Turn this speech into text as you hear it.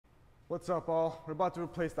What's up all? We're about to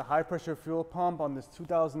replace the high pressure fuel pump on this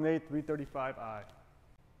 2008 335i.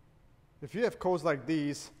 If you have codes like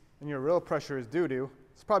these and your rail pressure is doo-doo,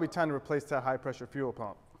 it's probably time to replace that high pressure fuel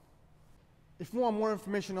pump. If you want more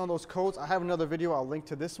information on those codes, I have another video, I'll link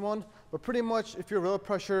to this one. But pretty much if your rail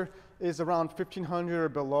pressure is around 1500 or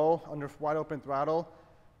below under wide open throttle,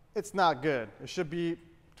 it's not good. It should be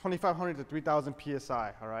 2500 to 3000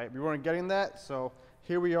 PSI, all right? We weren't getting that, so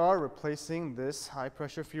here we are replacing this high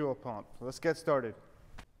pressure fuel pump. So let's get started.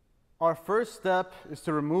 Our first step is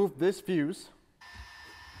to remove this fuse.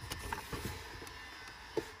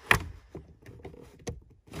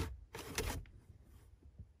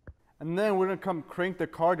 And then we're gonna come crank the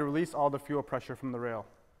car to release all the fuel pressure from the rail.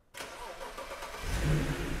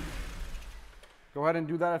 Go ahead and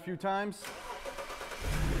do that a few times.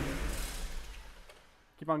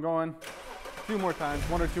 Keep on going. A few more times,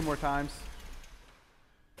 one or two more times.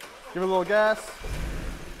 Give it a little gas.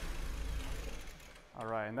 All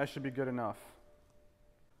right, and that should be good enough.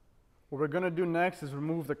 What we're gonna do next is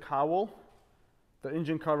remove the cowl, the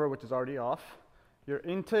engine cover, which is already off, your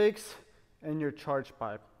intakes, and your charge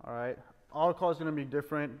pipe, all right? All cars are gonna be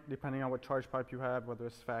different depending on what charge pipe you have, whether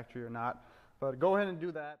it's factory or not. But go ahead and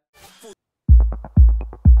do that.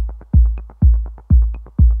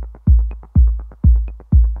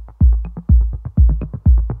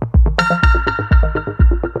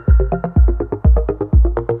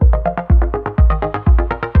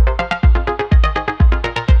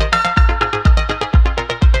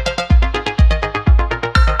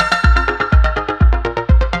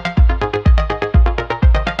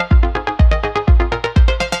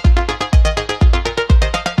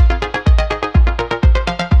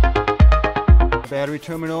 Battery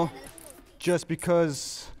terminal, just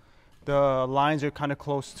because the lines are kind of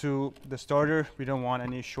close to the starter, we don't want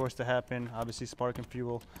any shorts to happen. Obviously sparking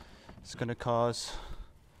fuel is going to cause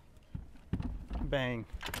bang.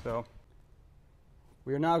 So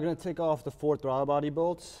we are now going to take off the 4 throttle body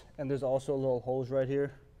bolts, and there's also a little hose right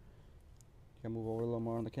here. You can move over a little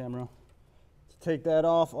more on the camera. To take that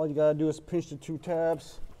off, all you got to do is pinch the 2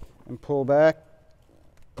 tabs and pull back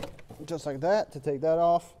just like that to take that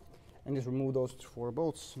off. And just remove those 4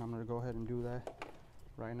 bolts. And I'm going to go ahead and do that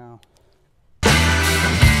right now.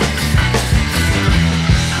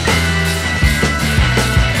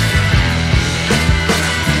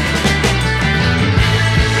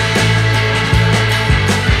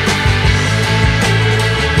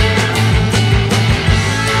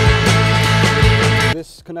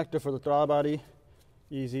 This connector for the throttle body,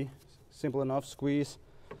 easy, simple enough, squeeze.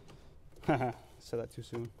 Haha, said that too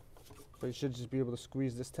soon. But you should just be able to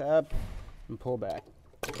squeeze this tab and pull back.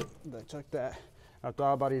 Check that. Our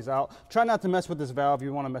throttle body is out. Try not to mess with this valve.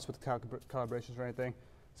 You want to mess with the calibrations or anything.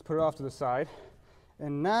 Let's put it off to the side.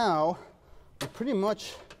 And now we pretty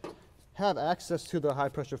much have access to the high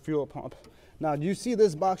pressure fuel pump. Now, do you see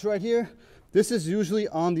this box right here? This is usually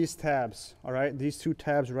on these tabs, all right? These 2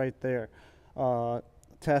 tabs right there,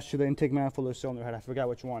 attached to the intake manifold or cylinder head. I forgot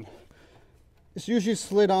which one. It's usually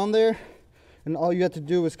slid on there. And all you have to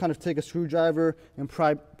do is kind of take a screwdriver and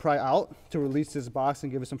pry out to release this box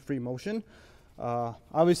and give it some free motion.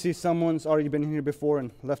 Obviously, someone's already been here before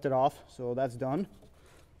and left it off, so that's done.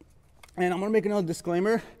 And I'm gonna make another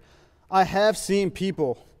disclaimer. I have seen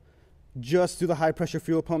people just do the high pressure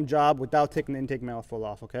fuel pump job without taking the intake manifold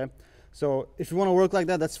off, okay? So if you wanna work like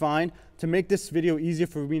that, that's fine. To make this video easier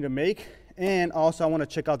for me to make, and also I wanna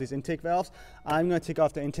check out these intake valves, I'm gonna take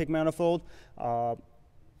off the intake manifold.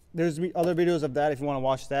 There's other videos of that if you want to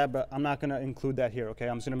watch that, but I'm not going to include that here, okay?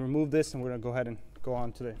 I'm just going to remove this and we're going to go ahead and go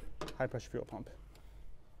on to the high pressure fuel pump.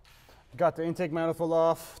 Got the intake manifold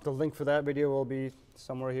off. The link for that video will be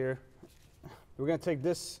somewhere here. We're going to take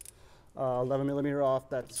this 11 millimeter off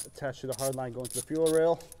that's attached to the hard line going to the fuel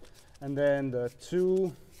rail. And then the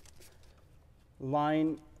 2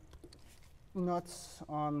 line nuts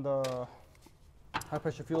on the high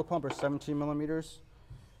pressure fuel pump are 17 millimeters.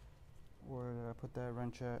 Where did I put that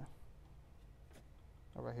wrench at?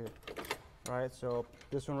 Oh, right here. All right, so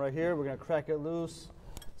this one right here, we're gonna crack it loose.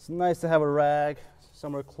 It's nice to have a rag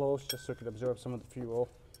somewhere close just so it can absorb some of the fuel.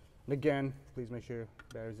 And again, please make sure your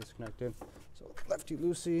battery's disconnected. So lefty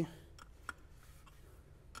loosey.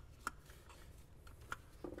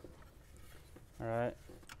 All right.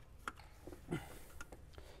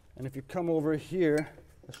 And if you come over here,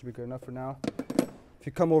 that should be good enough for now. If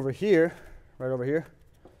you come over here, right over here,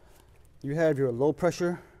 you have your low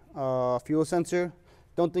pressure fuel sensor.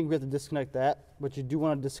 Don't think we have to disconnect that, but you do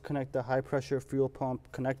want to disconnect the high pressure fuel pump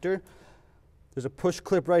connector. There's a push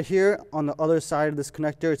clip right here on the other side of this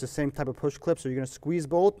connector. It's the same type of push clip, so you're going to squeeze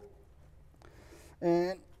bolt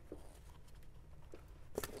and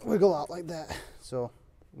wiggle out like that. So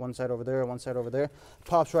one side over there, one side over there.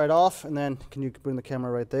 Pops right off, and then can you bring the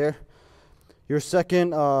camera right there? Your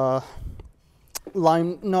second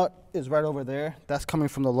line nut is right over there. That's coming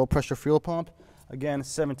from the low pressure fuel pump. Again,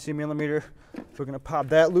 17 millimeter. We're gonna pop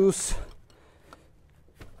that loose.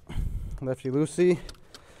 Lefty loosey.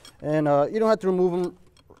 And you don't have to remove them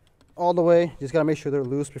all the way. Just gotta make sure they're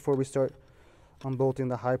loose before we start unbolting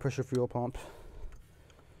the high pressure fuel pump.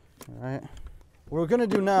 All right. What we're gonna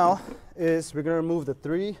do now is we're gonna remove the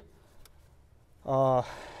 3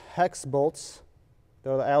 hex bolts.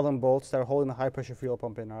 They're the Allen bolts that are holding the high pressure fuel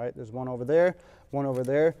pump in. All right. There's one over there,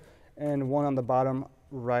 and one on the bottom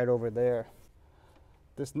right over there.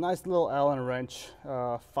 This nice little Allen wrench,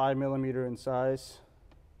 5 millimeter in size.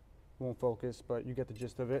 Won't focus, but you get the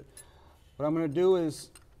gist of it. What I'm gonna do is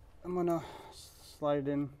I'm gonna slide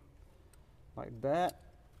it in like that.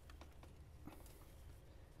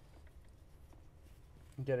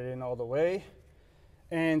 Get it in all the way.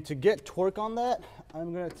 And to get torque on that,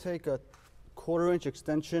 I'm gonna take a 1/4 inch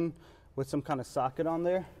extension with some kind of socket on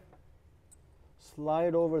there.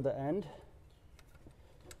 Slide over the end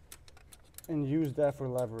and use that for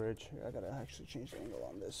leverage. I gotta actually change the angle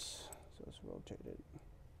on this, so let's rotate it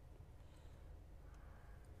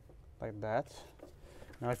like that.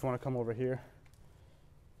 Now if you want to come over here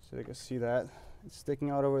so you can see that it's sticking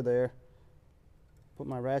out over there, put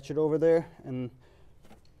my ratchet over there and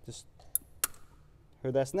just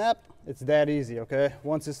heard that snap? It's that easy, okay?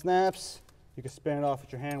 Once it snaps, you can spin it off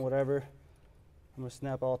with your hand, whatever. I'm gonna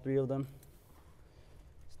snap all 3 of them.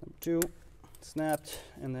 Number 2 snapped,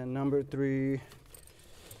 and then number 3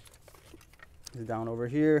 is down over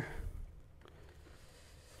here.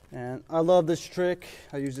 And I love this trick.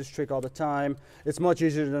 I use this trick all the time. It's much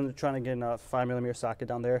easier than trying to get a 5 millimeter socket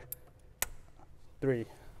down there. 3,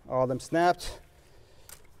 all of them snapped.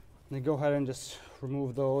 And then go ahead and just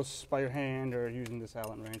remove those by your hand or using this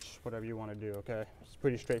Allen wrench, whatever you want to do, okay? It's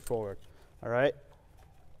pretty straightforward, all right?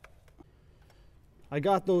 I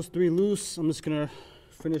got those 3 loose. I'm just gonna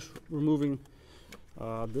finish removing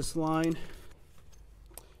this line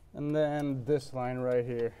and then this line right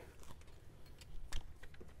here.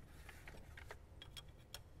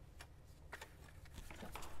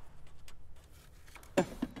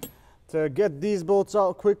 To get these bolts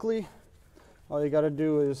out quickly, all you gotta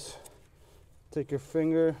do is take your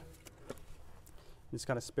finger, just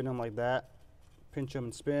kind of spin them like that, pinch them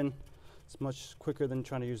and spin. It's much quicker than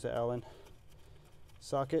trying to use the Allen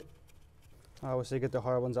socket. I always say get the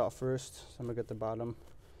hard ones out first, so I'm gonna get the bottom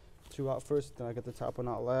 2 out first, then I get the top one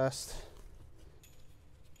out last.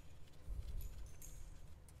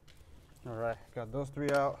 All right, got those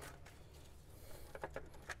 3 out.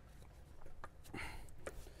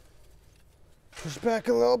 Push back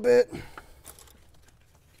a little bit.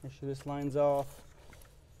 Make sure this line's off.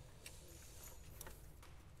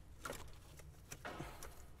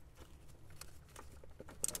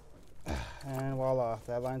 And voila,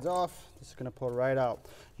 that line's off. This is gonna pull right out.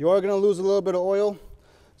 You are gonna lose a little bit of oil,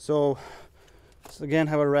 so just again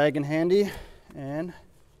have a rag in handy, and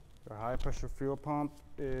your high pressure fuel pump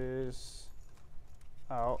is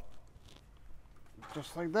out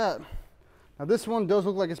just like that. Now this one does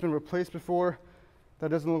look like it's been replaced before. That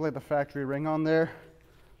doesn't look like the factory ring on there.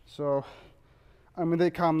 So, I mean, they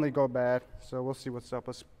commonly go bad. So we'll see what's up.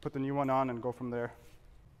 Let's put the new one on and go from there.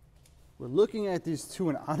 We're looking at these 2,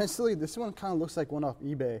 and honestly, this one kind of looks like one off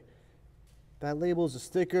eBay. That label's a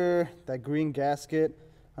sticker, that green gasket.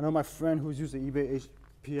 I know my friend who's used the eBay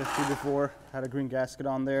HPFP before had a green gasket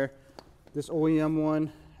on there. This OEM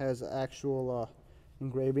one has actual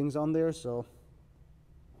engravings on there, so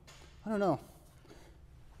I don't know.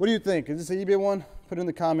 What do you think? Is this an eBay one? Put it in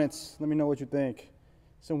the comments. Let me know what you think.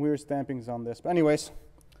 Some weird stampings on this. But anyways,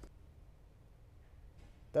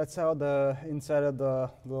 that's how the inside of the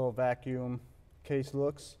little vacuum case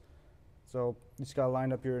looks. So you just gotta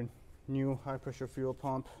line up your new high pressure fuel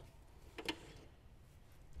pump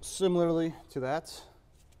similarly to that,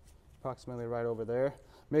 approximately right over there.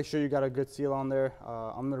 Make sure you got a good seal on there.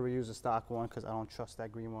 I'm gonna reuse the stock one because I don't trust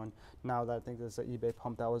that green one now that I think there's an eBay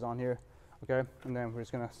pump that was on here. Okay, and then we're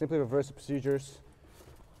just gonna simply reverse the procedures.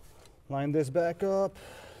 Line this back up.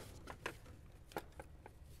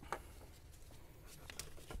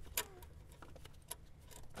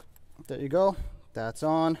 There you go, that's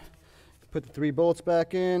on. Put the 3 bolts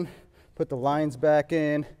back in, put the lines back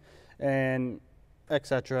in, and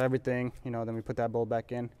etc. everything, you know, then we put that bolt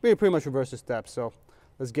back in. We pretty much reverse the steps, so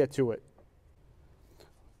let's get to it.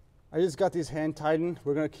 I just got these hand tightened.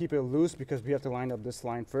 We're gonna keep it loose because we have to line up this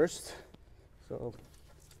line first. So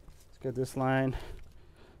let's get this line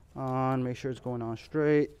on, make sure it's going on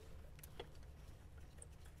straight.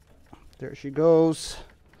 There she goes.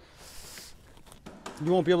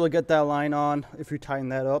 You won't be able to get that line on if you tighten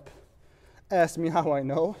that up. Ask me how I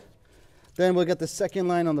know. Then we'll get the second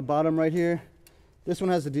line on the bottom right here. This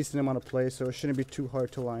one has a decent amount of play, so it shouldn't be too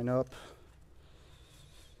hard to line up.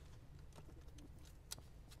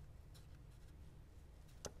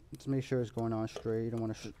 Let's make sure it's going on straight. You don't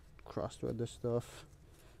want to cross thread this stuff.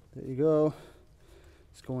 There you go.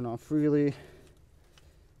 It's going on freely.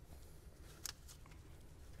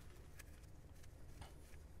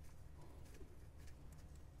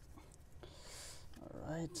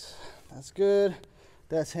 All right, that's good.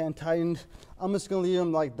 That's hand tightened. I'm just gonna leave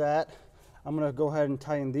them like that. I'm gonna go ahead and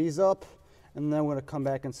tighten these up, and then we're gonna come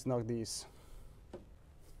back and snug these.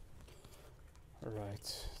 All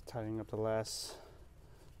right, tightening up the last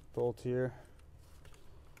bolt here.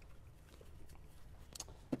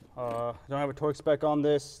 Don't have a torque spec on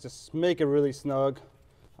this. Just make it really snug.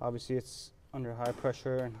 Obviously, it's under high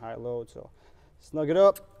pressure and high load, so snug it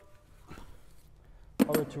up.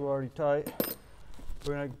 Other two are already tight.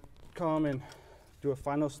 We're gonna come and do a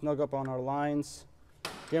final snug up on our lines.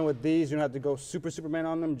 Again, with these, you don't have to go super Superman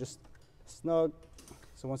on them, just snug.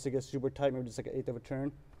 So once it gets super tight, maybe just like an 1/8 of a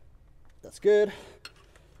turn. That's good.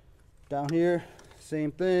 Down here,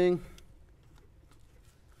 same thing.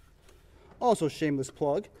 Also, shameless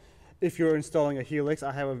plug. If you're installing a Helix,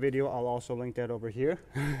 I have a video. I'll also link that over here.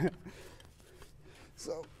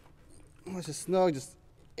 So let's just snug, just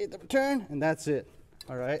 1/8 of a turn, and that's it.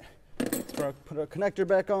 All right. So put our connector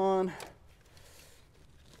back on.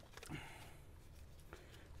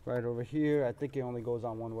 Right over here, I think it only goes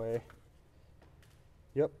on one way.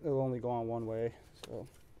 Yep, it'll only go on one way. So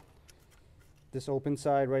this open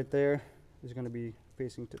side right there is going to be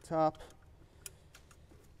facing to top.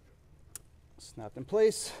 Snapped in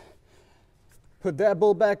place. Put that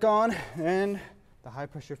bolt back on, and the high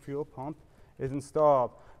pressure fuel pump is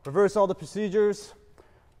installed. Reverse all the procedures.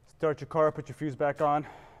 Start your car, put your fuse back on.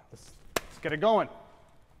 Let's get it going.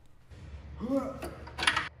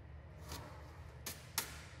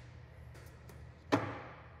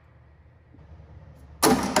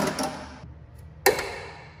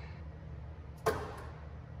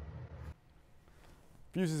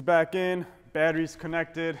 Fuse is back in, battery's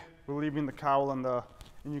connected. We're leaving the cowl and the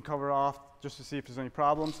engine cover off just to see if there's any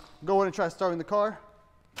problems. Go ahead and try starting the car.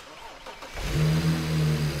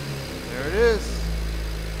 There it is.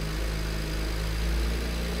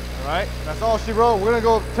 All right, that's all she wrote. We're gonna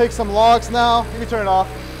go take some logs now. You can turn it off.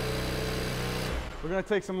 We're gonna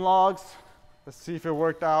take some logs. Let's see if it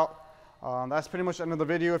worked out. That's pretty much the end of the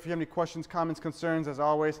video. If you have any questions, comments, concerns, as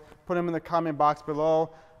always, put them in the comment box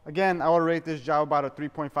below. Again, I would rate this job about a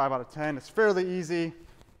 3.5 out of 10. It's fairly easy.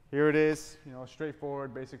 Here it is, you know,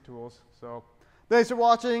 straightforward, basic tools. So thanks for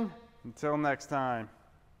watching. Until next time,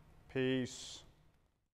 peace.